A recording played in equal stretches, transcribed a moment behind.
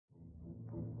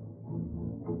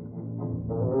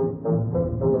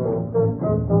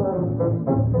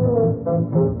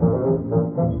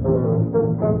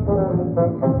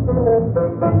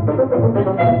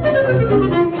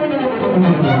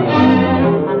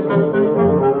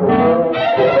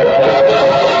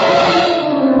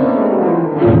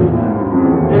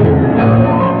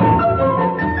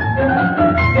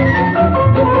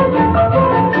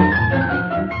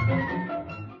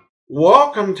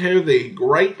welcome to the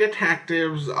Great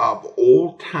Detectives of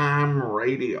Old Time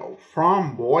Radio.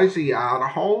 From Boise,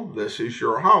 Idaho, this is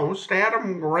your host,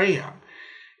 Adam Graham.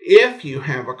 If you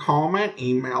have a comment,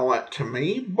 email it to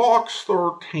me,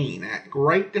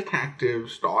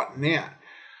 box13@greatdetectives.net.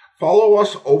 Follow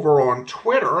us over on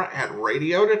Twitter at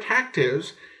Radio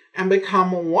Detectives and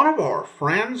become one of our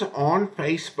friends on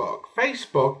Facebook,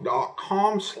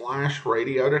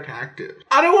 facebook.com/Radio Detectives.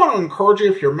 I do want to encourage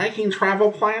you, if you're making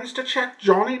travel plans, to check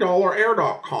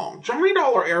JohnnyDollarAir.com.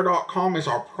 JohnnyDollarAir.com is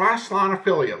our Priceline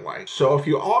affiliate link. So if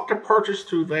you opt to purchase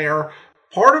through there,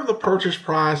 part of the purchase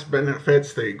price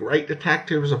benefits the Great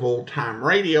Detectives of Old Time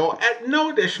Radio at no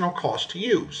additional cost to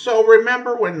you. So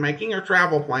remember, when making your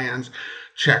travel plans,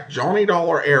 check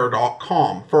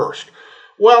JohnnyDollarAir.com first.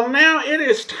 Well, now it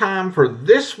is time for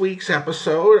this week's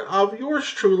episode of yours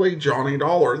truly, Johnny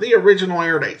Dollar. The original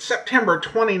air date, September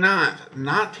 29th,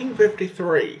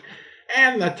 1953.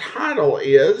 And the title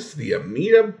is The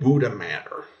Amita Buddha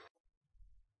Matter.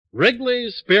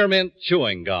 Wrigley's Spearmint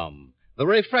Chewing Gum, the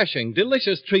refreshing,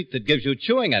 delicious treat that gives you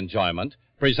chewing enjoyment,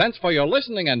 presents for your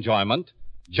listening enjoyment,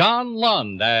 John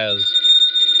Lund as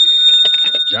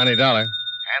Johnny Dollar.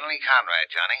 Hanley Conrad,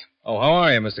 Johnny. Oh, how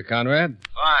are you, Mr. Conrad?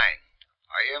 Fine.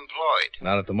 Are you employed?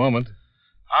 Not at the moment.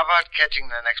 How about catching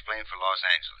the next plane for Los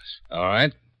Angeles? All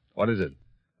right. What is it?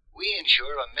 We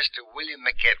insure a Mr. William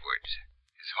McEdwards.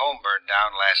 His home burned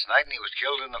down last night and he was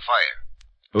killed in the fire.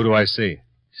 Who do I see?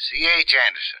 C.H.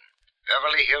 Anderson,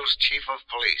 Beverly Hills Chief of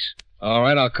Police. All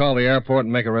right, I'll call the airport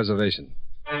and make a reservation.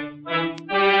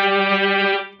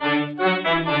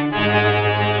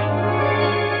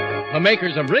 the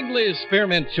makers of Wrigley's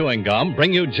Spearmint Chewing Gum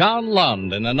bring you John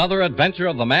Lund in another adventure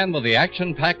of the man with the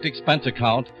action-packed expense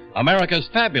account, America's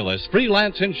fabulous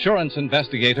freelance insurance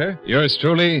investigator. Yours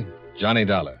truly, Johnny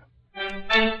Dollar.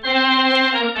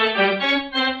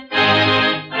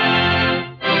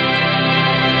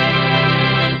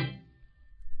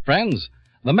 Friends,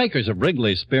 the makers of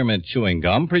Wrigley's Spearmint Chewing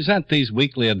Gum present these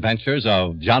weekly adventures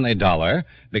of Johnny Dollar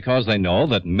because they know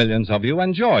that millions of you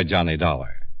enjoy Johnny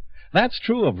Dollar. That's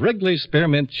true of Wrigley's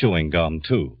Spearmint Chewing Gum,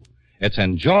 too. It's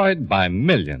enjoyed by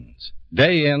millions,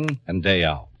 day in and day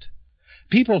out.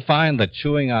 People find that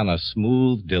chewing on a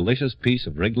smooth, delicious piece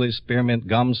of Wrigley's Spearmint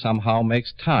Gum somehow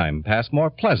makes time pass more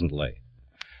pleasantly.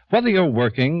 Whether you're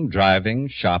working, driving,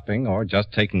 shopping, or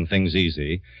just taking things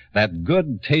easy, that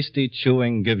good, tasty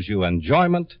chewing gives you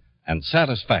enjoyment and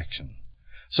satisfaction.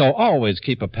 So always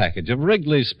keep a package of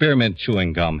Wrigley's Spearmint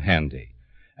Chewing Gum handy.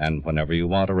 And whenever you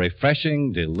want a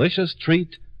refreshing, delicious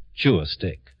treat, chew a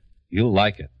stick. You'll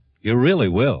like it. You really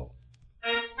will.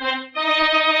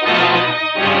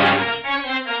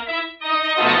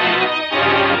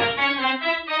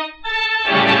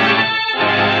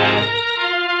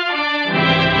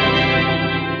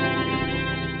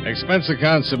 Expense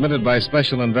account submitted by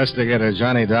Special Investigator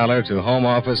Johnny Dollar to Home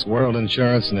Office, World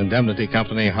Insurance and Indemnity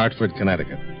Company, Hartford,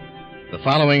 Connecticut. The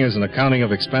following is an accounting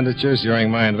of expenditures during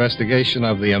my investigation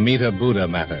of the Amita Buddha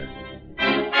matter.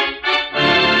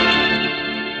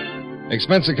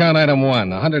 Expense account item 1,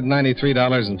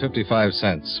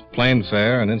 $193.55, plane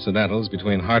fare and incidentals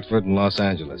between Hartford and Los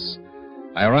Angeles.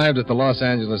 I arrived at the Los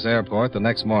Angeles airport the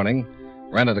next morning,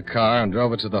 rented a car, and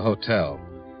drove it to the hotel,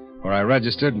 where I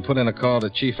registered and put in a call to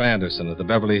Chief Anderson at the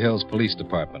Beverly Hills Police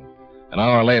Department. An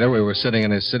hour later, we were sitting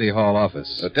in his City Hall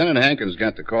office. Lieutenant Hankins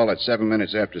got the call at 7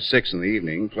 minutes after 6 in the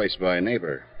evening, placed by a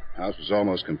neighbor. House was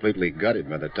almost completely gutted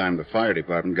by the time the fire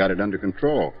department got it under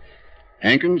control.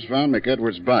 Hankins found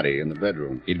McEdwards' body in the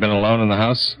bedroom. He'd been alone in the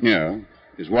house? Yeah.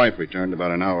 His wife returned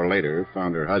about an hour later,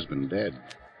 found her husband dead.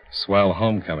 Swell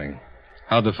homecoming.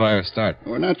 How'd the fire start?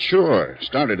 We're not sure.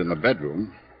 Started in the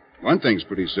bedroom. One thing's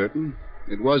pretty certain.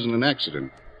 It wasn't an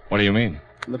accident. What do you mean?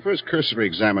 The first cursory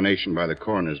examination by the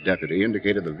coroner's deputy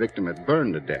indicated the victim had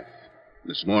burned to death.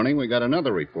 This morning, we got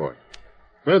another report.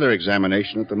 Further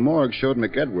examination at the morgue showed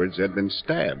McEdwards had been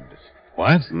stabbed.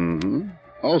 What? Mm-hmm.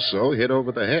 Also hit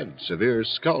over the head, severe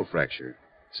skull fracture.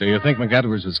 So you think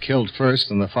McEdwards was killed first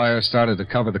and the fire started to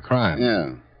cover the crime?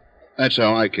 Yeah. That's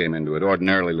how I came into it.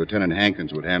 Ordinarily, Lieutenant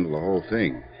Hankins would handle the whole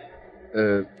thing.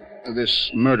 This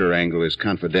murder angle is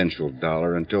confidential,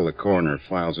 Dollar, until the coroner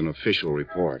files an official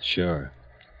report. Sure.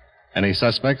 Any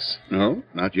suspects? No,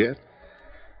 not yet.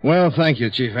 Well, thank you,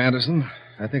 Chief Anderson.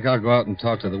 I think I'll go out and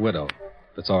talk to the widow. If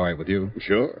that's all right with you.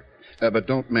 Sure. But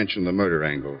don't mention the murder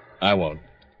angle. I won't.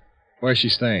 Where's she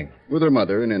staying? With her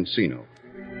mother in Encino.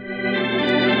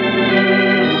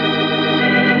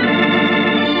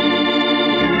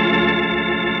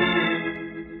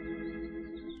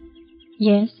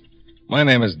 Yes? My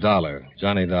name is Dollar,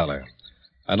 Johnny Dollar.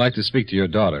 I'd like to speak to your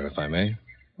daughter, if I may.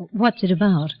 What's it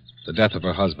about? The death of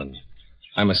her husband.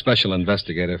 I'm a special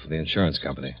investigator for the insurance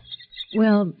company.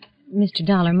 Well, Mr.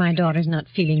 Dollar, my daughter's not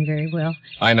feeling very well.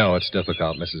 I know it's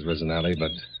difficult, Mrs. Rizzanelli,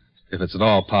 but if it's at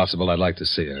all possible, I'd like to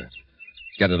see her.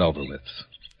 Get it over with.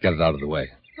 Get it out of the way.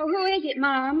 Well, who is it,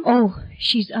 Mom? Oh,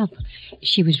 she's up.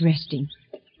 She was resting.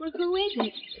 Well, who is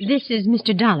it? This is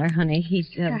Mr. Dollar, honey. He's,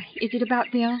 Is it about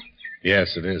Bill?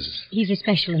 Yes, it is. He's a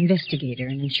special investigator,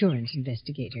 an insurance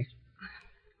investigator.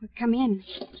 Well, come in.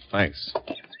 Thanks.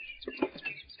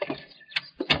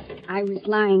 I was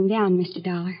lying down, Mr.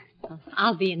 Dollar. Oh,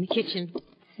 I'll be in the kitchen.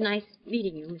 It's nice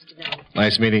meeting you, Mr. Dollar.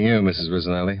 Nice meeting you, Mrs.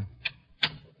 Rizzanelli.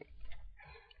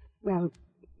 Well,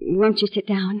 won't you sit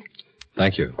down?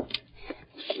 Thank you.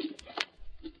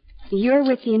 You're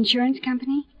with the insurance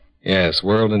company? Yes,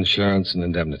 World Insurance and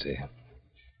Indemnity.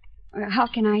 How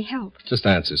can I help? Just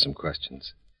answer some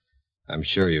questions. I'm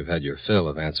sure you've had your fill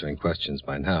of answering questions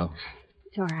by now.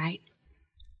 It's all right.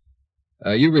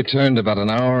 You returned about an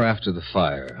hour after the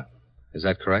fire. Is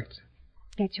that correct?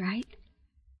 That's right.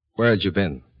 Where had you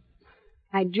been?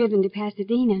 I'd driven to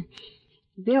Pasadena.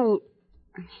 Bill,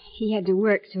 he had to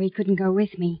work, so he couldn't go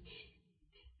with me.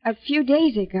 A few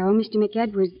days ago, Mr.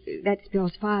 McEdwards, that's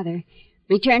Bill's father,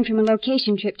 returned from a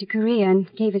location trip to Korea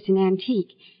and gave us an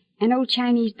antique, an old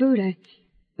Chinese Buddha.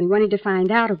 We wanted to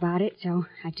find out about it, so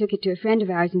I took it to a friend of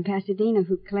ours in Pasadena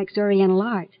who collects Oriental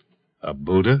art. A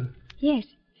Buddha? Yes.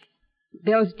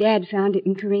 Bill's dad found it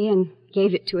in Korea and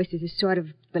gave it to us as a sort of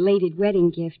belated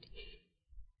wedding gift.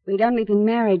 We'd only been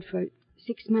married for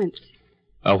 6 months.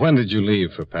 When did you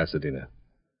leave for Pasadena?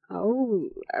 Oh,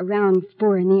 around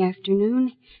 4 in the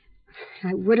afternoon.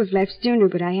 I would have left sooner,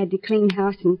 but I had to clean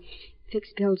house and fix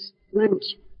Bill's lunch.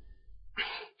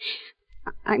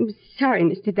 I'm sorry,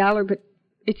 Mr. Dollar, but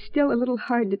it's still a little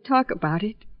hard to talk about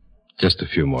it. Just a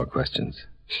few more questions.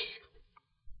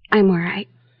 I'm all right.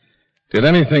 Did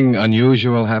anything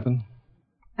unusual happen?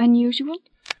 Unusual?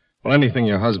 Well, anything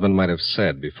your husband might have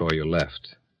said before you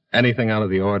left. Anything out of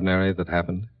the ordinary that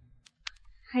happened?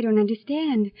 I don't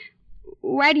understand.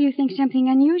 Why do you think something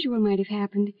unusual might have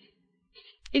happened?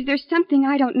 Is there something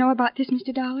I don't know about this,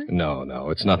 Mr. Dollar? No,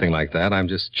 it's nothing like that. I'm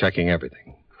just checking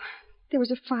everything. There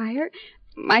was a fire.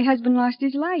 My husband lost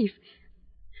his life.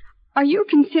 Are you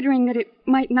considering that it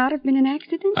might not have been an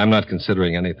accident? I'm not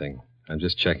considering anything. I'm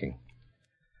just checking.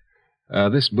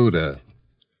 This Buddha,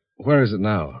 where is it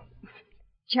now?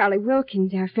 Charlie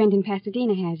Wilkins, our friend in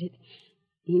Pasadena, has it.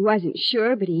 He wasn't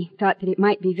sure, but he thought that it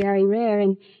might be very rare,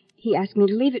 and he asked me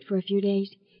to leave it for a few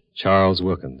days. Charles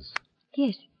Wilkins.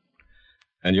 Yes.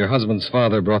 And your husband's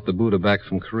father brought the Buddha back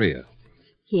from Korea.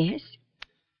 Yes.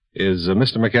 Is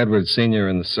Mr. McEdwards Sr.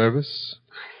 in the service?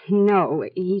 No,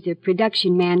 he's a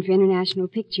production man for International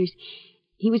Pictures.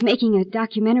 He was making a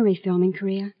documentary film in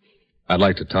Korea. I'd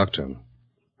like to talk to him.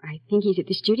 I think he's at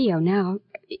the studio now.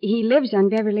 He lives on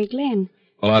Beverly Glen.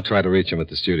 Well, I'll try to reach him at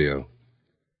the studio.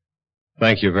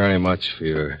 Thank you very much for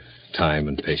your time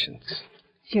and patience.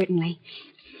 Certainly.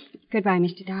 Goodbye,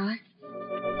 Mr. Dollar.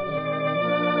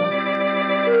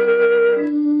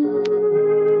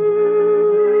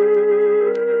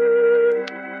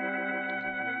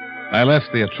 I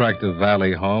left the attractive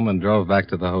Valley home and drove back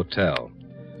to the hotel,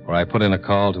 where I put in a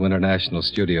call to International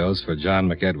Studios for John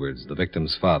McEdwards, the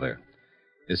victim's father.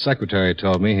 His secretary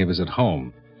told me he was at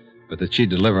home, but that she'd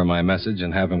deliver my message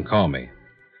and have him call me.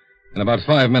 In about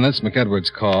 5 minutes,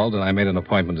 McEdwards called, and I made an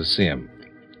appointment to see him.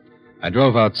 I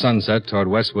drove out Sunset toward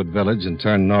Westwood Village and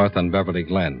turned north on Beverly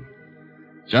Glen.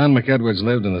 John McEdwards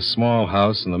lived in a small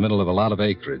house in the middle of a lot of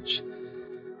acreage.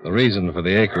 The reason for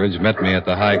the acreage met me at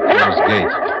the high closed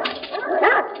gate.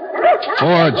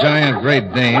 4 giant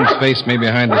Great Danes faced me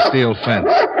behind the steel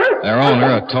fence. Their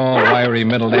owner, a tall, wiry,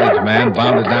 middle-aged man,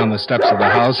 bounded down the steps of the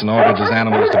house and ordered his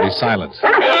animals to be silent.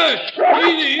 Yes,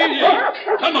 easy.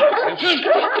 Come on, Simpson.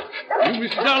 You,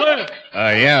 Mr. Dollar?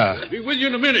 Yeah. I'll be with you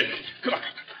in a minute. Come on.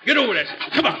 Get over there.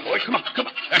 Come on, boy. Come on.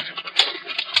 That's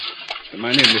it.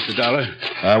 My name, Mr. Dollar.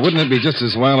 Wouldn't it be just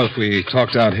as well if we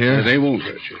talked out here? They won't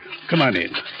hurt you. Come on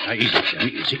in. Now, easy,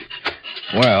 Jimmy, easy.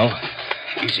 Well,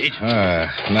 Easy.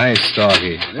 nice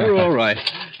doggy. They're all right.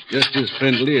 Just as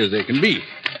friendly as they can be.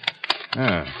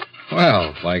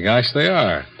 Well, by gosh, they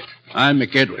are. I'm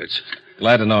McEdwards.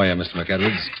 Glad to know you, Mr.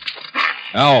 McEdwards.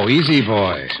 Oh, easy,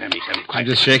 boy. Sammy, I'm quiet.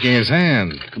 just shaking his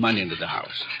hand. Come on into the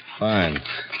house. Fine.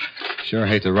 Sure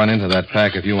hate to run into that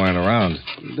pack if you weren't around.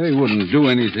 They wouldn't do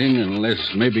anything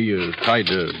unless maybe you tried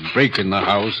to break in the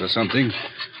house or something.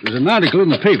 There's an article in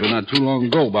the paper not too long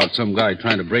ago about some guy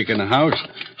trying to break in a house.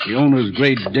 The owner's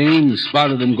Great Dane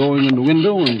spotted him going in the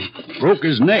window and broke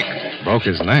his neck. Broke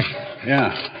his neck?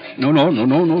 Yeah. No,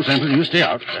 Samson. You stay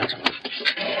out. That's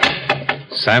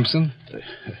all. Samson?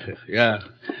 Yeah.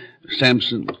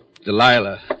 Samson.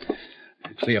 Delilah,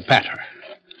 Cleopatra.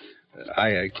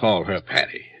 I call her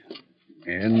Patty.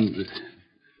 And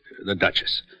the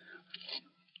Duchess.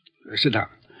 Sit down.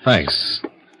 Thanks.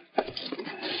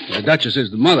 The Duchess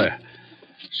is the mother.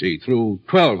 She threw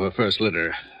 12 her first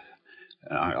litter.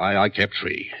 I kept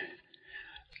 3.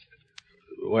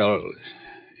 Well,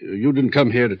 you didn't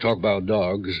come here to talk about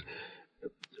dogs.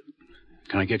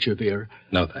 Can I get you a beer?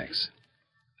 No, thanks.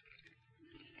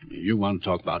 You want to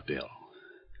talk about Bill?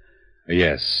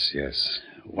 Yes.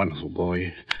 Wonderful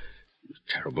boy.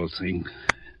 Terrible thing.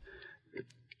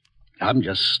 I'm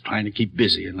just trying to keep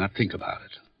busy and not think about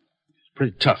it. It's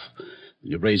pretty tough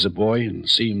when you raise a boy and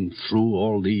see him through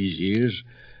all these years.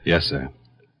 Yes, sir.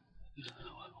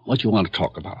 What do you want to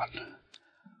talk about?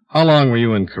 How long were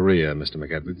you in Korea, Mr.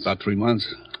 McEdwards? About 3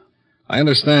 months. I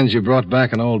understand you brought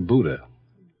back an old Buddha.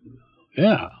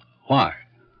 Yeah. Why?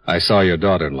 I saw your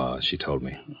daughter-in-law, she told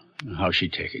me. How's she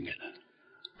taking it?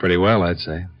 Pretty well, I'd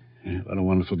say. Yeah, what a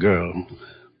wonderful girl.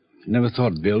 Never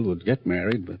thought Bill would get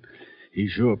married, but he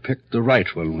sure picked the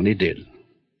right one when he did.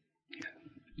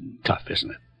 Tough, isn't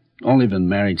it? Only been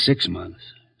married 6 months.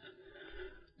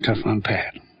 Tough on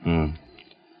Pat.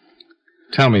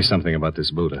 Tell me something about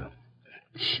this Buddha.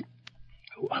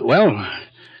 Well,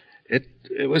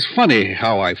 it was funny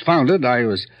how I found it. I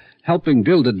was helping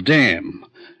build a dam.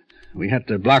 We had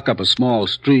to block up a small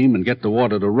stream and get the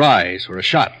water to rise for a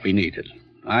shot we needed.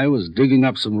 I was digging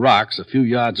up some rocks a few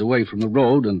yards away from the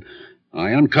road, and I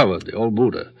uncovered the old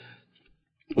Buddha.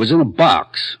 It was in a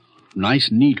box. Nice,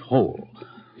 neat hole.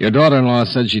 Your daughter-in-law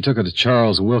said she took it to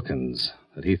Charles Wilkins,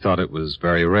 that he thought it was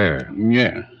very rare.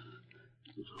 Yeah.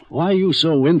 Why are you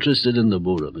so interested in the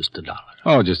Buddha, Mr. Dollar?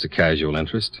 Oh, just a casual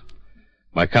interest.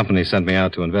 My company sent me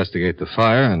out to investigate the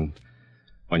fire, and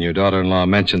when your daughter-in-law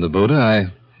mentioned the Buddha,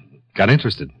 I got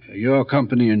interested. Your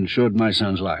company insured my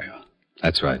son's life.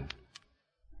 That's right.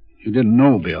 You didn't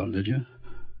know Bill, did you?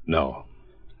 No.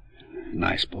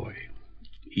 Nice boy.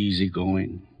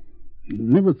 Easygoing.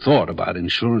 Never thought about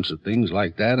insurance or things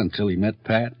like that until he met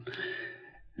Pat.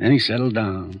 Then he settled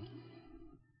down.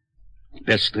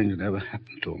 Best thing that ever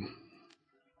happened to him.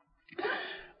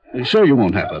 Sure you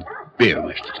won't have a beer,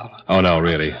 Mr. Dollar? Oh, no,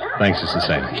 really. Thanks, it's the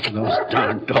same. Those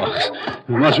darn dogs.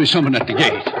 There must be someone at the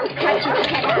gate.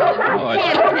 Oh,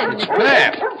 it's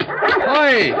Pat.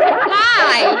 Hi.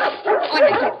 Hi. Oh,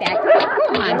 now get back.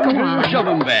 Come on. Shove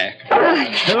him back.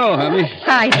 Hello, honey.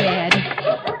 Hi, Dad.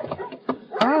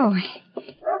 Oh.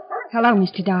 Hello,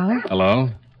 Mr. Dollar. Hello?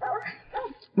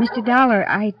 Mr. Dollar,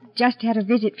 I just had a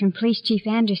visit from Police Chief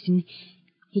Anderson.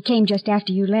 He came just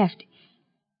after you left.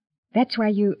 That's why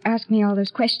you asked me all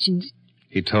those questions.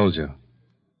 He told you.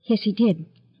 Yes, he did.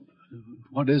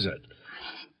 What is it?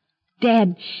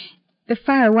 Dad, the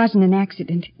fire wasn't an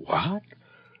accident. What?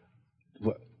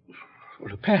 Well,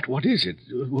 Pat, what is it?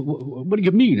 What do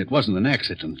you mean it wasn't an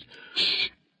accident?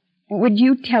 Would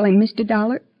you tell him, Mr.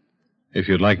 Dollar? If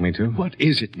you'd like me to. What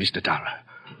is it, Mr. Dollar?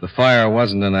 The fire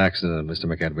wasn't an accident, Mr.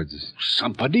 McEdwards.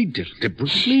 Somebody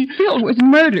deliberately? Bill was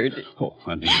murdered. Oh,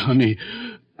 honey.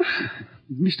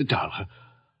 Mr. Dollar.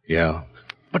 Yeah.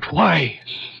 But why?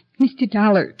 Mr.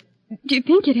 Dollar, do you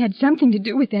think it had something to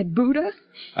do with that Buddha?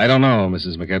 I don't know,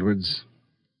 Mrs. McEdwards.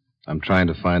 I'm trying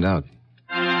to find out.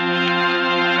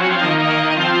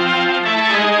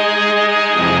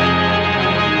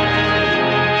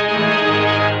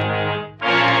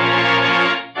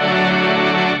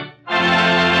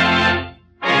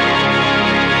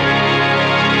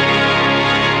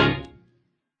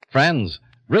 Friends,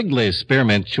 Wrigley's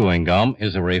Spearmint Chewing Gum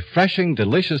is a refreshing,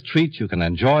 delicious treat you can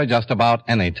enjoy just about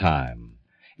any time.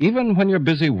 Even when you're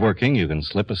busy working, you can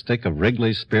slip a stick of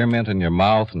Wrigley's Spearmint in your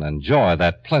mouth and enjoy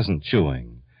that pleasant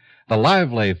chewing. The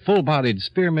lively, full-bodied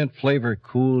spearmint flavor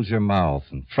cools your mouth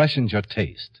and freshens your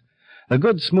taste. The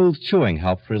good, smooth chewing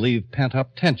helps relieve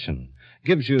pent-up tension,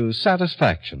 gives you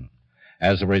satisfaction.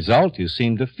 As a result, you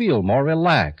seem to feel more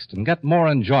relaxed and get more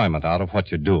enjoyment out of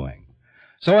what you're doing.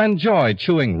 So enjoy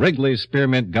chewing Wrigley's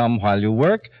Spearmint Gum while you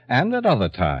work and at other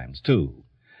times, too.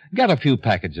 Get a few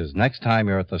packages next time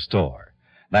you're at the store.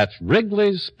 That's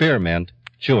Wrigley's Spearmint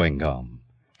Chewing Gum.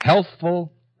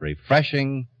 Healthful,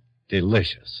 refreshing,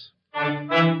 delicious. And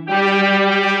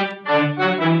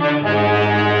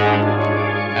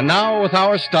now, with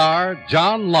our star,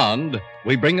 John Lund,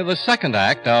 we bring you the second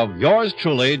act of Yours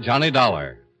Truly, Johnny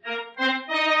Dollar.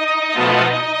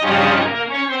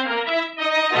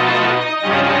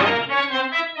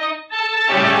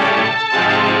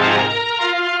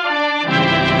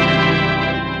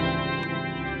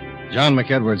 John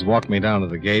McEdwards walked me down to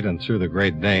the gate and through the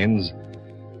Great Danes.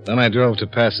 Then I drove to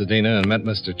Pasadena and met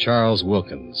Mr. Charles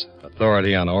Wilkins, a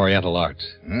authority on Oriental art?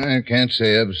 I can't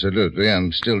say absolutely.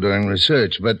 I'm still doing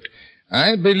research, but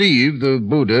I believe the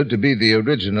Buddha to be the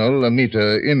original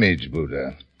Amita image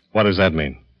Buddha. What does that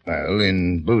mean? Well,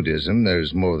 in Buddhism,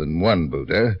 there's more than one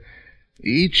Buddha.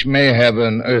 Each may have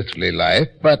an earthly life,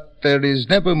 but there is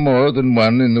never more than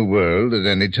one in the world at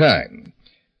any time.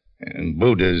 And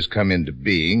Buddhas come into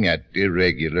being at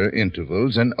irregular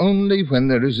intervals, and only when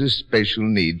there is a special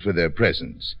need for their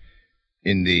presence.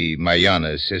 In the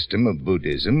Mahayana system of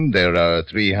Buddhism, there are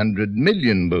 300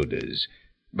 million Buddhas,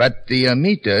 but the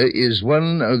Amita is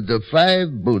one of the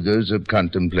 5 Buddhas of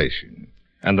contemplation.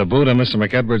 And the Buddha Mr.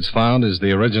 McEdwards found is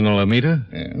the original Amita?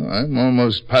 I'm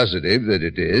almost positive that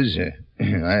it is.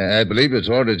 I believe its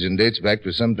origin dates back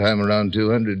to sometime around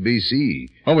 200 B.C.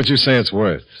 What would you say it's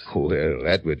worth? Well,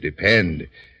 that would depend.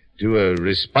 To a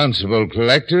responsible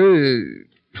collector,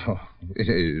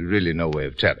 there's really no way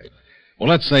of telling. Well,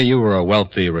 let's say you were a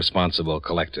wealthy, responsible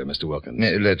collector, Mr.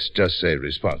 Wilkins. Let's just say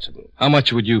responsible. How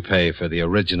much would you pay for the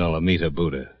original Amita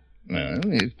Buddha? Well,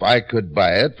 if I could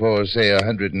buy it for, say,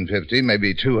 150,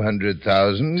 maybe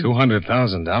 200,000...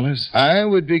 $200,000? I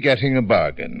would be getting a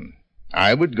bargain.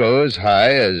 I would go as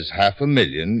high as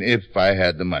 $500,000 if I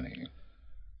had the money.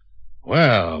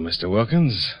 Well, Mr.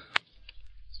 Wilkins,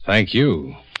 thank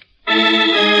you.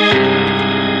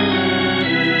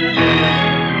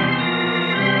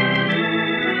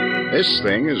 This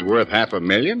thing is worth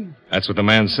 $500,000? That's what the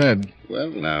man said. Well,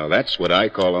 now, that's what I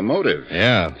call a motive.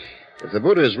 Yeah. If the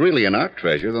Buddha is really an art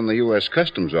treasure, then the U.S.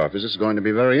 Customs Office is going to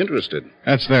be very interested.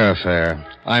 That's their affair.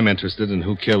 I'm interested in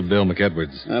who killed Bill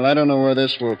McEdwards. Well, I don't know where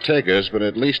this will take us, but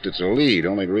at least it's a lead,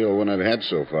 only real one I've had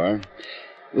so far.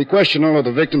 We questioned all of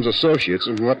the victim's associates,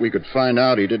 and from what we could find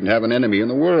out, he didn't have an enemy in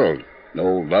the world. No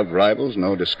love rivals,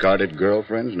 no discarded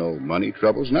girlfriends, no money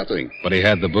troubles, nothing. But he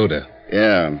had the Buddha.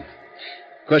 Yeah.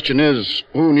 Question is,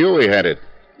 who knew he had it,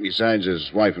 besides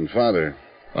his wife and father?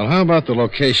 Well, how about the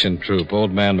location troupe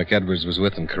old man McEdwards was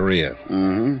with in Korea?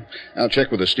 Mm-hmm. I'll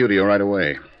check with the studio right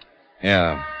away.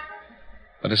 Yeah.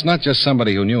 But it's not just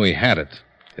somebody who knew he had it.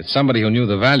 It's somebody who knew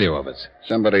the value of it.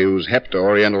 Somebody who's hep to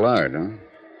Oriental art, huh?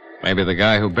 Maybe the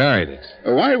guy who buried it.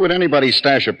 Why would anybody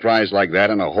stash a prize like that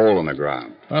in a hole in the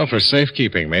ground? Well, for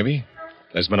safekeeping, maybe.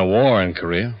 There's been a war in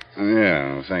Korea.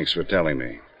 Yeah, well, thanks for telling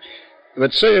me.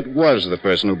 But say it was the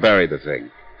person who buried the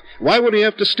thing. Why would he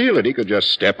have to steal it? He could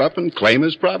just step up and claim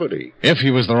his property. If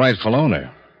he was the rightful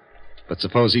owner. But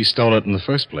suppose he stole it in the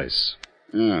first place.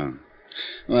 Yeah.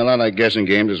 Well, I like guessing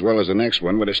games as well as the next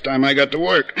one, but it's time I got to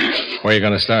work. Where are you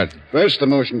going to start? First, the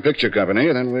motion picture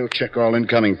company, then we'll check all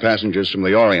incoming passengers from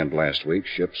the Orient last week.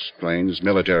 Ships, planes,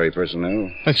 military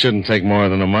personnel. That shouldn't take more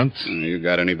than a month. You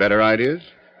got any better ideas?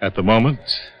 At the moment,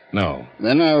 no.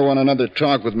 Then I want another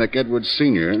talk with McEdwards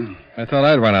Sr. I thought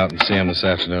I'd run out and see him this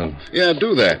afternoon. Yeah,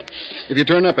 do that. If you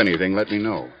turn up anything, let me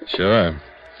know. Sure.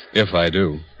 If I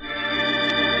do.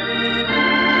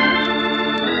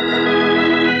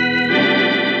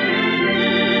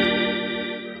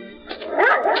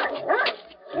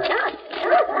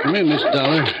 Come in, Miss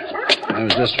Dollar. I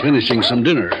was just finishing some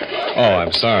dinner. Oh,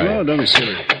 I'm sorry. Oh, don't be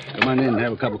silly. Come on in and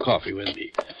have a cup of coffee with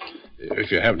me.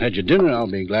 If you haven't had your dinner, I'll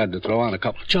be glad to throw on a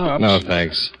couple of chops. No,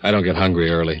 thanks. I don't get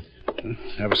hungry early.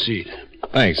 Have a seat.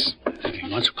 Thanks.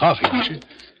 You want some coffee, don't you?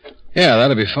 Yeah,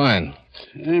 that'll be fine.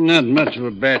 I'm not much of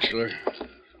a bachelor.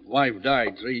 Wife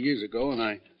died 3 years ago, and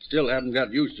I still haven't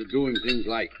got used to doing things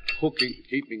like cooking,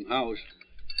 keeping house.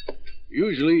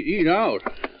 Usually eat out.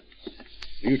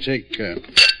 You take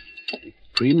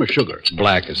cream or sugar?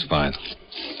 Black is fine.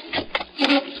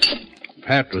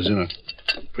 Pat was in a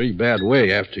pretty bad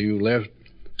way after you left,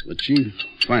 but she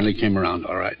finally came around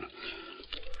all right.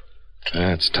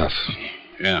 That's tough.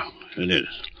 Yeah, it is.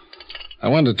 I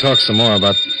wanted to talk some more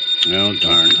about... Oh,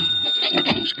 darn.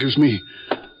 Excuse me.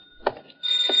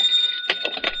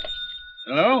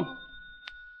 Hello?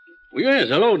 Oh, yes,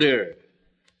 hello, dear.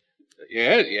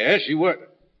 Yes, she worked.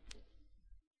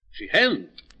 She hasn't.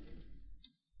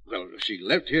 Well, she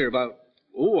left here about,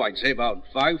 I'd say about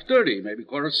 5:30, maybe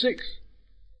 5:45.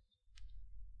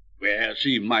 Well,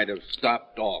 she might have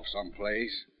stopped off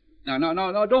someplace.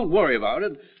 No, don't worry about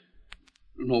it.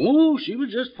 No, she was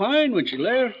just fine when she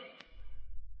left.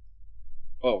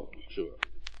 Oh, sure.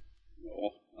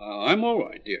 No, I'm all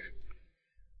right, dear.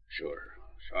 Sure,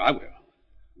 I will.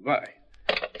 Bye.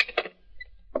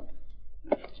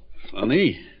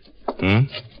 Funny.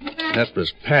 That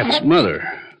was Pat's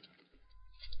mother.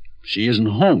 She isn't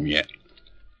home yet.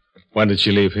 When did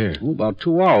she leave here? About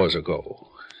 2 hours ago.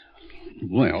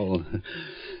 Well,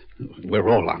 we're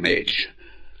all on edge.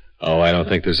 Oh, I don't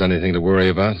think there's anything to worry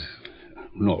about.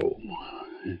 No.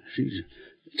 She's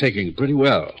taking it pretty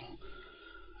well.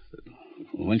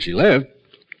 When she left,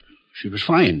 she was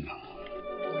fine.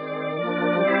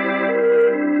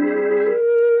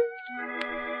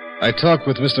 I talked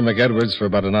with Mr. McEdwards for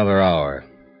about another hour.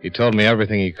 He told me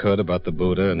everything he could about the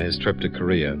Buddha and his trip to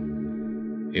Korea.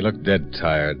 He looked dead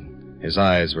tired. His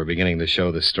eyes were beginning to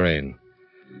show the strain.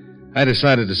 I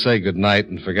decided to say goodnight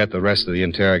and forget the rest of the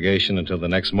interrogation until the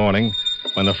next morning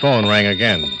when the phone rang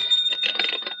again.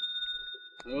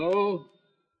 Hello?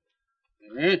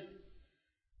 Eh?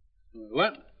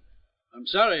 What? I'm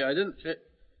sorry, I didn't...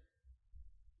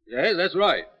 Yes, that's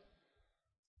right.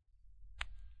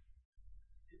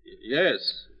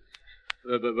 Yes.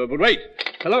 But wait.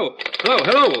 Hello.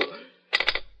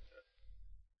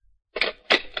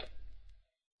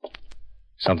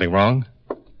 Something wrong?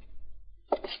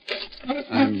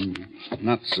 I'm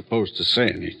not supposed to say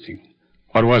anything.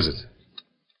 What was it?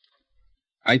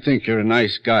 I think you're a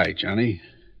nice guy, Johnny.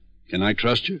 Can I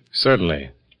trust you?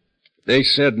 Certainly. They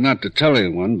said not to tell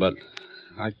anyone, but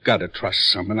I've got to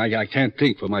trust someone. I can't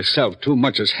think for myself. Too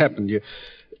much has happened.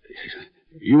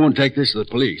 You won't take this to the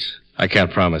police. I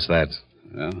can't promise that.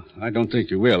 Well, I don't think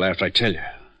you will after I tell you.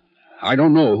 I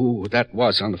don't know who that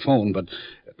was on the phone, but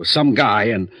it was some guy,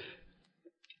 and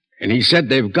he said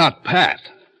they've got Pat.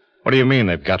 What do you mean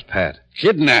they've got Pat?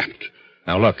 Kidnapped.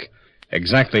 Now, look,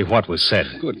 exactly what was said.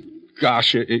 Good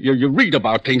gosh, you read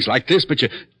about things like this, but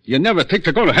you never think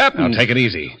they're going to happen. Now, take it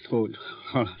easy. Oh,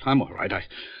 I'm all right.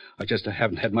 I just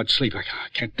haven't had much sleep. I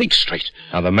can't think straight.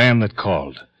 Now, the man that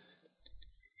called.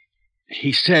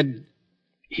 He said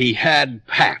he had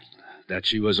Pat, that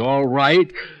she was all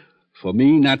right for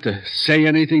me not to say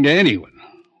anything to anyone,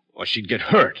 or she'd get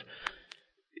hurt.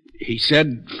 He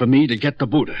said for me to get the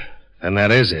Buddha. And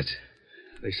that is it.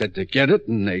 They said to get it,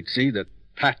 and they'd see that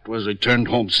Pat was returned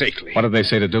home safely. What did they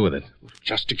say to do with it?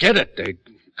 Just to get it. They'd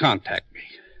contact me.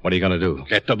 What are you going to do?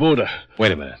 Get the Buddha.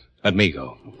 Wait a minute. Let me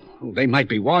go. Oh, they might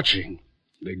be watching.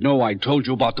 They'd know I told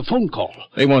you about the phone call.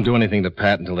 They won't do anything to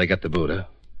Pat until they get the Buddha.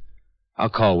 I'll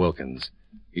call Wilkins.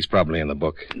 He's probably in the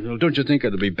book. Well, don't you think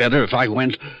it'd be better if I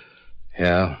went?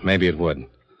 Yeah, maybe it would.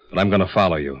 But I'm going to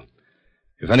follow you.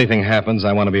 If anything happens,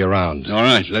 I want to be around. All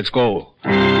right, let's go.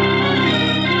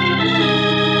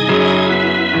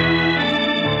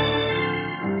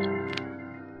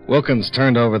 Wilkins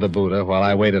turned over the Buddha while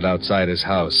I waited outside his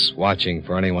house, watching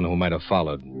for anyone who might have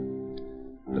followed.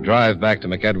 The drive back to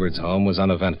McEdwards' home was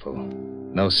uneventful.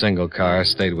 No single car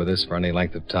stayed with us for any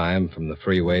length of time from the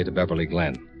freeway to Beverly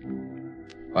Glen.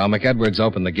 While McEdwards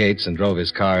opened the gates and drove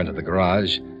his car into the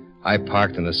garage, I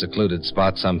parked in a secluded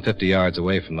spot some 50 yards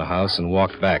away from the house and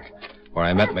walked back, where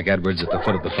I met McEdwards at the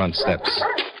foot of the front steps.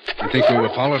 You think we were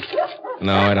followed?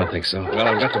 No, I don't think so. Well,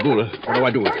 I've got the Buddha. What do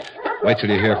I do with it? Wait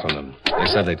till you hear from them. They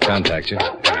said they'd contact you.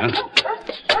 Yeah?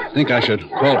 Think I should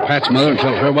call Pat's mother and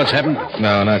tell her what's happened?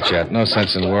 No, not yet. No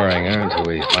sense in worrying her until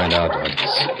we find out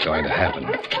what's going to happen.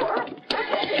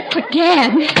 But,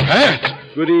 Dad... Pat!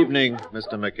 Good evening,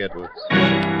 Mr. McEdwards.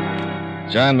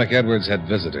 John McEdwards had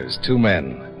visitors, 2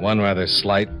 men. One rather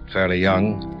slight, fairly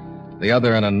young. The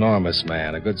other an enormous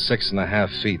man, a good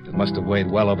 6.5 feet that must have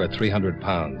weighed well over 300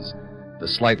 pounds. The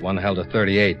slight one held a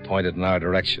 .38 pointed in our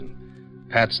direction.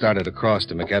 Pat started across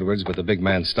to McEdwards, but the big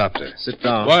man stopped her. Sit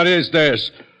down. What is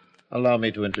this? Allow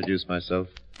me to introduce myself.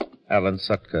 Alan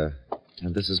Sutka.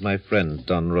 And this is my friend,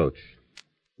 Don Roach.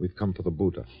 We've come for the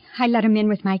Buddha. I let him in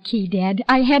with my key, Dad.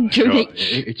 I had to. Sure.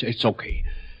 It's okay.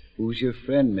 Who's your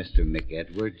friend, Mr.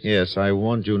 McEdwards? Yes, I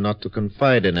warned you not to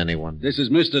confide in anyone. This is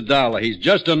Mr. Dollar. He's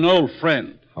just an old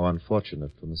friend. How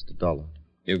unfortunate for Mr. Dollar.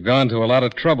 You've gone to a lot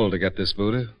of trouble to get this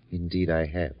Buddha. Indeed, I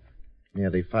have.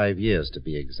 Nearly 5 years, to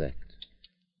be exact.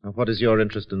 Now, what is your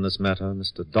interest in this matter,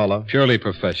 Mr. Dollar? Purely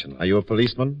professional. Are you a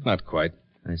policeman? Not quite.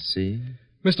 I see.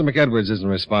 Mr. McEdwards isn't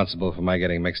responsible for my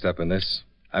getting mixed up in this.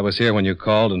 I was here when you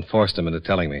called and forced him into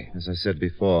telling me. As I said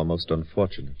before, most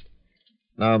unfortunate.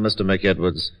 Now, Mr.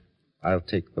 McEdwards, I'll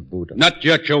take the Buddha. Not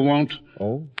yet, you won't.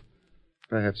 Oh?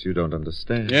 Perhaps you don't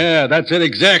understand. Yeah, that's it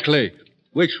exactly.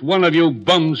 Which one of you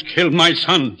bums killed my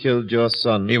son? Killed your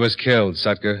son? He was killed,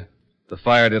 Sutker. The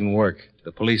fire didn't work.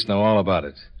 The police know all about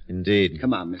it. Indeed.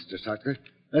 Come on, Mr. Sucker.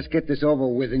 Let's get this over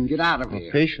with and get out of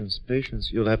here. Patience, patience.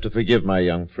 You'll have to forgive my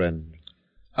young friend.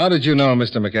 How did you know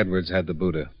Mr. McEdwards had the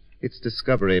Buddha? Its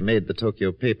discovery made the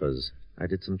Tokyo papers. I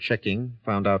did some checking,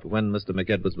 found out when Mr.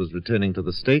 McEdwards was returning to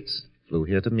the States, flew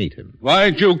here to meet him.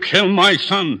 Why'd you kill my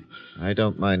son? I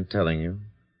don't mind telling you.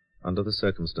 Under the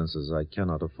circumstances, I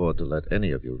cannot afford to let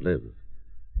any of you live.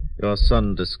 Your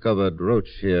son discovered Roach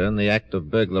here in the act of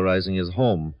burglarizing his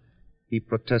home. He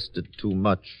protested too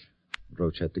much.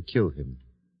 Roach had to kill him.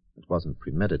 It wasn't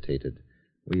premeditated.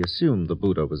 We assumed the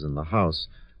Buddha was in the house,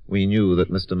 We knew that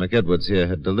Mr. McEdwards here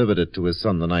had delivered it to his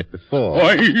son the night before.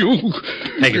 Why, you...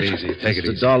 Take it easy, take it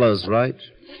Mr. easy. Dollar's right.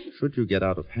 Should you get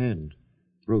out of hand,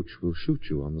 Roach will shoot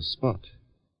you on the spot.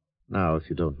 Now, if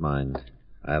you don't mind,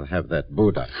 I'll have that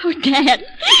Buddha. Oh, Dad.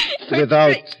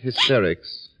 Without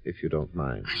hysterics, if you don't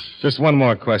mind. Just one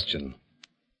more question.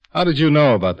 How did you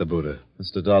know about the Buddha?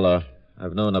 Mr. Dollar,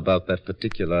 I've known about that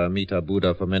particular Amita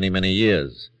Buddha for many, many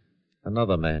years.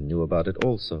 Another man knew about it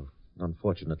also.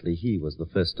 Unfortunately, he was the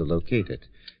first to locate it.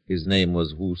 His name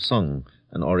was Wu Sung,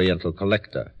 an Oriental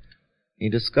collector. He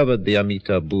discovered the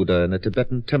Amita Buddha in a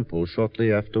Tibetan temple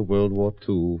shortly after World War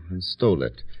II and stole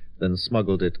it, then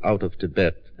smuggled it out of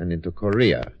Tibet and into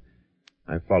Korea.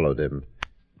 I followed him,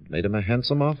 made him a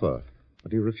handsome offer,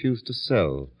 but he refused to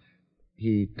sell.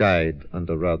 He died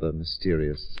under rather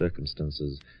mysterious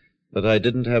circumstances, but I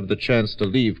didn't have the chance to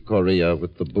leave Korea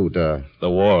with the Buddha. The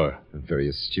war. Very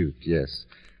astute, yes.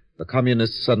 The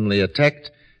communists suddenly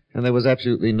attacked, and there was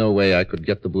absolutely no way I could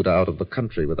get the Buddha out of the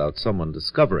country without someone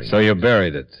discovering So you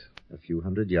buried it. a few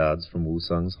hundred yards from Wu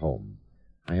Sung's home.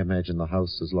 I imagine the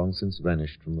house has long since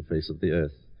vanished from the face of the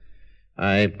earth.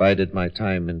 I bided my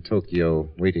time in Tokyo,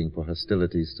 waiting for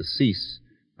hostilities to cease,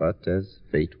 but as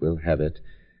fate will have it,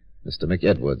 Mr.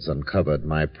 McEdwards uncovered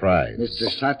my prize. Mr.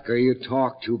 Sutka, you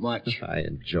talk too much. I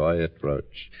enjoy it,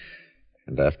 Roach.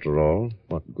 And after all,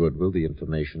 what good will the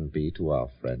information be to our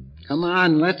friends? Come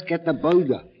on, let's get the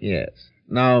Buddha. Yes.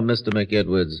 Now, Mr.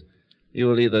 McEdwards, you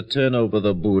will either turn over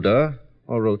the Buddha,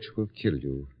 or Roach will kill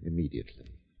you immediately.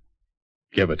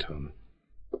 Give it to him.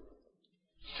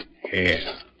 Here.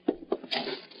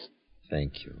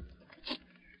 Thank you.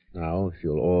 Now, if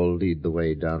you'll all lead the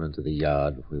way down into the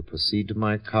yard, we'll proceed to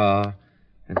my car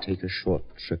and take a short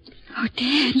trip. Oh,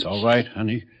 Dad. It's all right,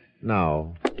 honey.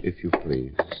 Now, if you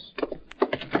please.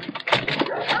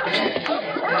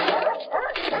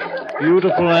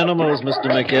 Beautiful animals, Mr.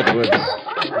 McEdwards.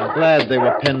 I'm glad they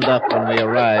were penned up when we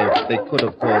arrived. They could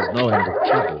have caused no end of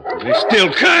trouble. They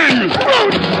still can!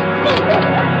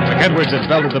 McEdwards had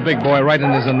belted the big boy right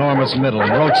in his enormous middle,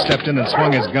 and Roach stepped in and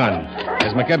swung his gun.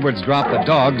 As McEdwards dropped, the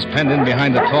dogs, penned in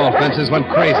behind the tall fences, went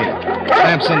crazy.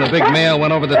 Sampson, the big male,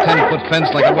 went over the 10-foot fence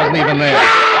like it wasn't even there.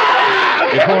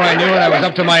 Before I knew it, I was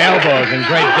up to my elbows in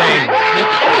Great Dane.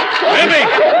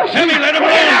 Sammy, let him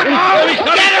alone! Sammy,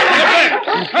 stop it!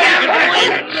 Get back!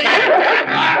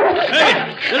 Hey,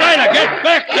 Delilah, get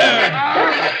back there!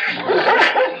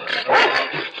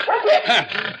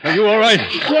 Are you all right?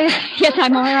 Yes,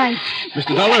 I'm all right.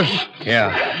 Mr. Dollar?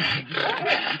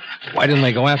 Yeah. Why didn't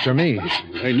they go after me?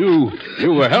 I knew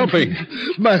you were helping.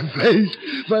 My face,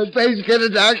 get a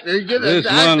doctor, get a This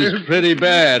doctor. one's pretty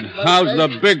bad. How's the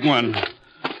big one?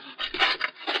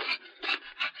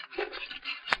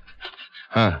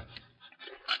 Huh.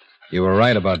 You were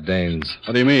right about Danes.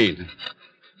 What do you mean?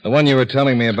 The one you were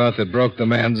telling me about that broke the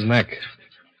man's neck.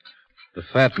 The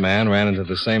fat man ran into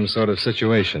the same sort of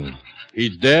situation.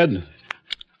 He's dead?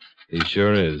 He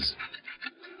sure is.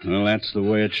 Well, that's the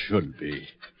way it should be.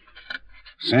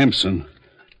 Samson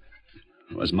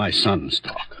was my son's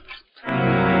talk.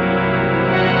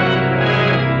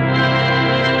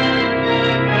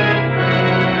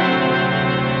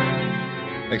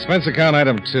 Expense account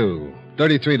item 2,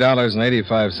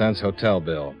 $33.85 hotel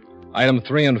bill. Item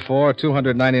 3 and 4,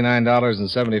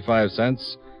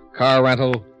 $299.75. Car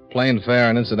rental, plane fare,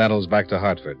 and incidentals back to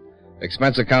Hartford.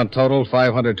 Expense account total,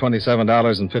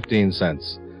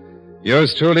 $527.15.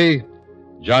 Yours truly,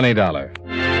 Johnny Dollar.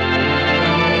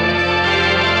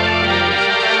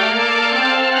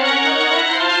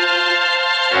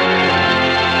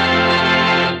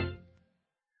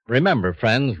 Remember,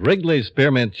 friends, Wrigley's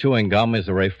Spearmint Chewing Gum is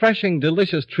a refreshing,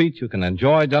 delicious treat you can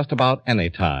enjoy just about any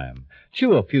time.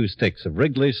 Chew a few sticks of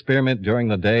Wrigley's Spearmint during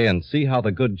the day and see how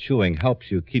the good chewing helps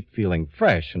you keep feeling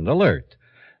fresh and alert.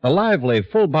 The lively,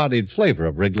 full-bodied flavor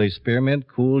of Wrigley's Spearmint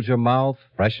cools your mouth,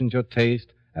 freshens your taste,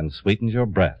 and sweetens your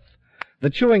breath. The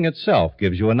chewing itself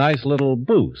gives you a nice little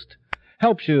boost,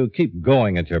 helps you keep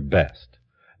going at your best.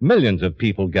 Millions of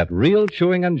people get real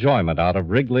chewing enjoyment out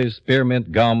of Wrigley's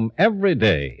Spearmint Gum every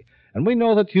day, and we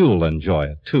know that you'll enjoy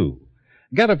it, too.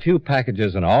 Get a few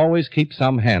packages and always keep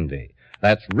some handy.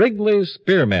 That's Wrigley's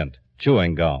Spearmint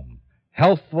Chewing Gum.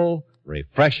 Healthful,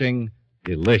 refreshing,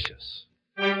 delicious.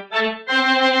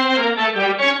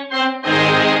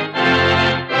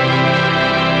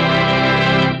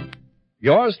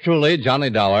 Yours truly,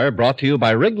 Johnny Dollar, brought to you by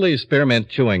Wrigley's Spearmint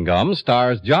Chewing Gum,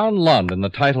 stars John Lund in the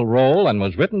title role and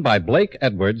was written by Blake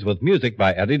Edwards with music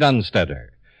by Eddie Dunstetter.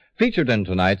 Featured in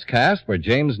tonight's cast were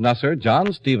James Nusser,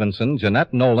 John Stevenson,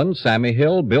 Jeanette Nolan, Sammy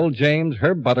Hill, Bill James,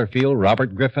 Herb Butterfield,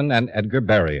 Robert Griffin, and Edgar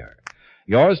Barrier.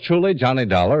 Yours truly, Johnny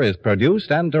Dollar, is produced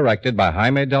and directed by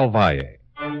Jaime Del Valle.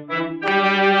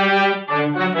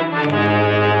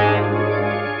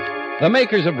 The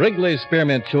makers of Wrigley's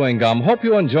Spearmint Chewing Gum hope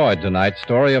you enjoyed tonight's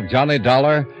story of Johnny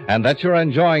Dollar and that you're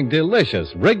enjoying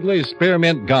delicious Wrigley's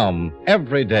Spearmint Gum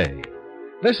every day.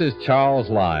 This is Charles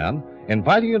Lyon,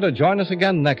 inviting you to join us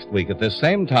again next week at this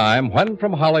same time when,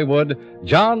 from Hollywood,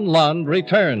 John Lund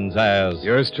returns as...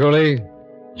 Yours truly,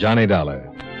 Johnny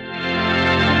Dollar.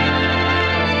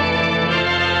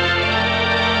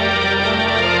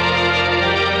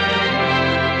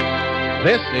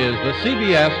 This is the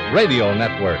CBS Radio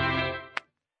Network.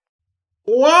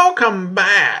 Welcome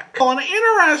back. Well, an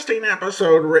interesting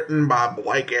episode written by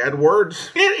Blake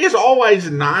Edwards. It is always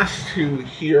nice to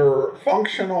hear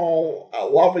functional,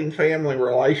 loving family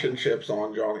relationships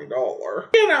on Johnny Dollar.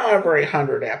 Every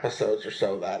 100 episodes or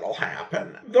so that'll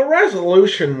happen. The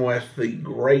resolution with the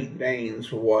Great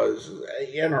Danes was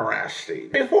interesting.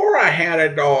 Before I had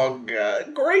a dog,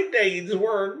 Great Danes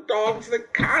were dogs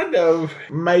that kind of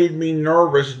made me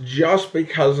nervous just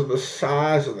because of the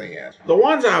size of them. The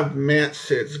ones I've met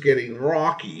since getting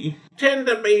Rocky tend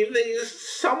to be these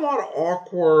somewhat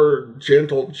awkward,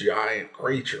 gentle, giant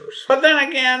creatures. But then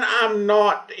again, I'm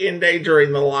not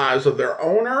endangering the lives of their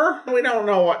owner. We don't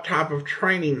know what type of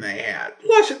training they had.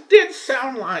 Plus, it did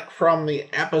sound like from the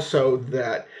episode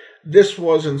that this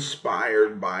was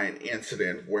inspired by an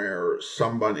incident where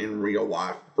someone in real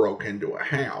life broke into a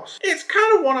house. It's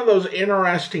kind of one of those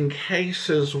interesting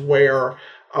cases where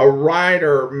a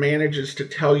writer manages to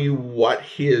tell you what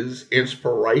his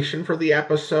inspiration for the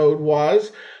episode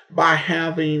was by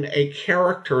having a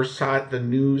character cite the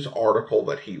news article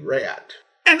that he read.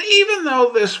 And even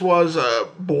though this was a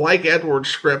Blake Edwards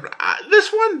script,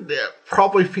 this one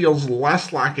probably feels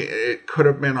less like it could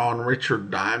have been on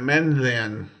Richard Diamond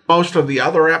than most of the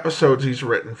other episodes he's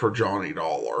written for Johnny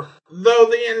Dollar. Though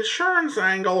the insurance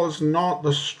angle is not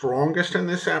the strongest in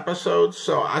this episode,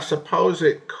 so I suppose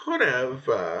it could have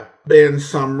been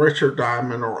some Richard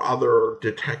Diamond or other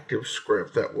detective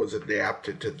script that was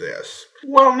adapted to this.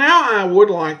 Well, now I would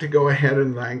like to go ahead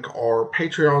and thank our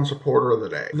Patreon supporter of the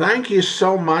day. Thank you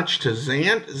so much to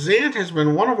Zant. Zant has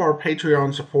been one of our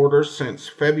Patreon supporters since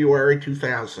February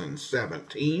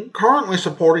 2017, currently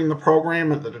supporting the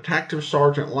program at the Detective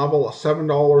Sergeant level of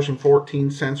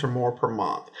 $7.14 or more per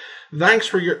month. Thanks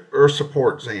for your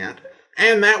support, Zant.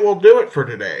 And that will do it for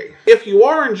today. If you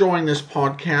are enjoying this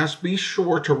podcast, be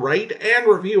sure to rate and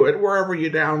review it wherever you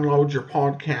download your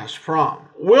podcast from.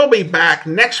 We'll be back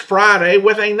next Friday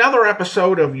with another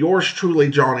episode of Yours Truly,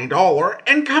 Johnny Dollar.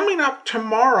 And coming up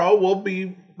tomorrow, we'll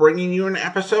be bringing you an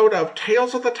episode of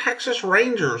Tales of the Texas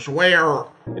Rangers, where...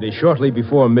 It is shortly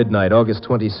before midnight, August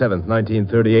 27th,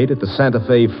 1938, at the Santa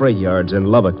Fe Freight Yards in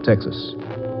Lubbock, Texas.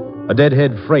 A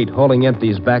deadhead freight hauling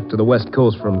empties back to the west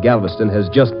coast from Galveston has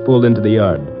just pulled into the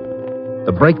yard.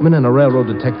 The brakeman and a railroad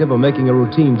detective are making a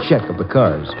routine check of the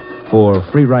cars for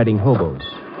free-riding hobos.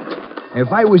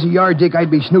 If I was a yard dick,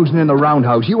 I'd be snoozing in the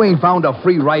roundhouse. You ain't found a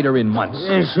free rider in months.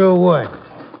 Yeah, so what?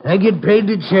 I get paid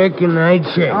to check, and I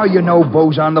check. Oh, you know,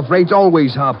 Boson, the freights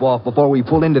always hop off before we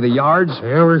pull into the yards.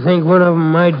 I ever think one of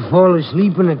them might fall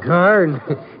asleep in the car and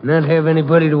not have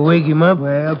anybody to wake him up?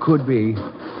 Well, could be.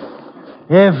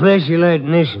 Yeah, flash your light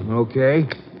ignition. Okay.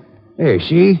 There,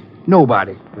 see?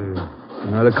 Nobody.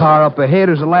 Now, the car up ahead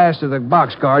is the last of the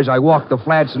boxcars. I walked the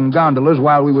flats and gondolas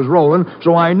while we was rolling,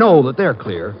 so I know that they're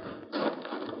clear.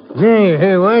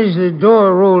 Hey, why's the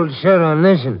door rolled shut on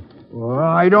this one? Well,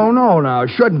 I don't know now.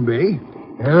 Shouldn't be.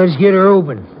 Now, let's get her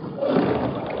open.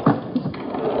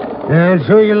 Now,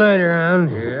 throw your light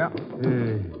around. Yeah.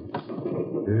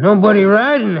 Nobody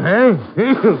riding, huh?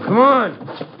 Come on.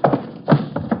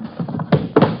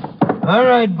 All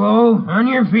right, Bo. On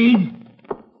your feet.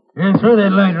 And throw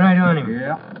that light right on him.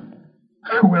 Yeah.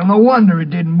 Well, no wonder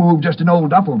it didn't move. Just an old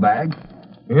duffel bag.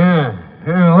 Yeah.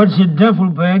 What's a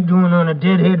duffel bag doing on a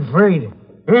deadhead freight?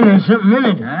 Hey, there's something in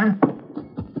it. Huh?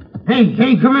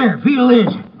 Hey, come here. Feel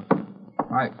this.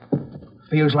 Right.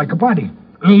 Feels like a body.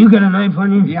 Hey, you got a knife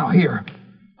on you? Yeah, here.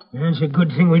 It's a good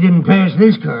thing we didn't pass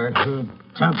this car. The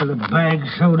top of the bag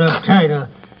sewed up tight. I'll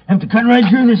have to cut right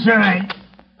through the side.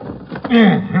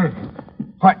 Yeah.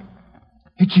 What?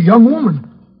 It's a young woman.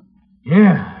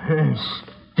 Yeah,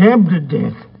 stabbed to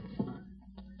death.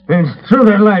 And throw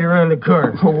that light around the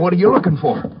car. Well, what are you looking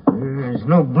for? There's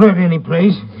no blood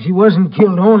anyplace. She wasn't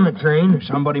killed on the train.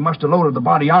 Somebody must have loaded the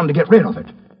body on to get rid of it.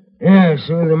 Yeah,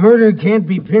 so the murder can't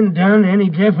be pinned down to any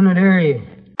definite area.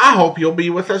 I hope you'll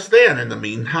be with us then. In the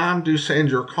meantime, do send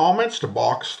your comments to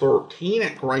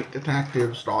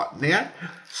box13@greatdetectives.net.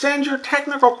 Send your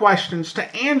technical questions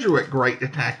to Andrew at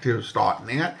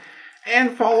greatdetectives.net.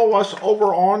 And follow us over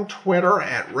on Twitter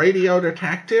at Radio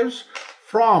Detectives.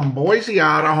 From Boise,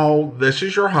 Idaho, this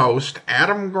is your host,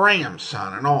 Adam Graham,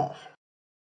 signing off.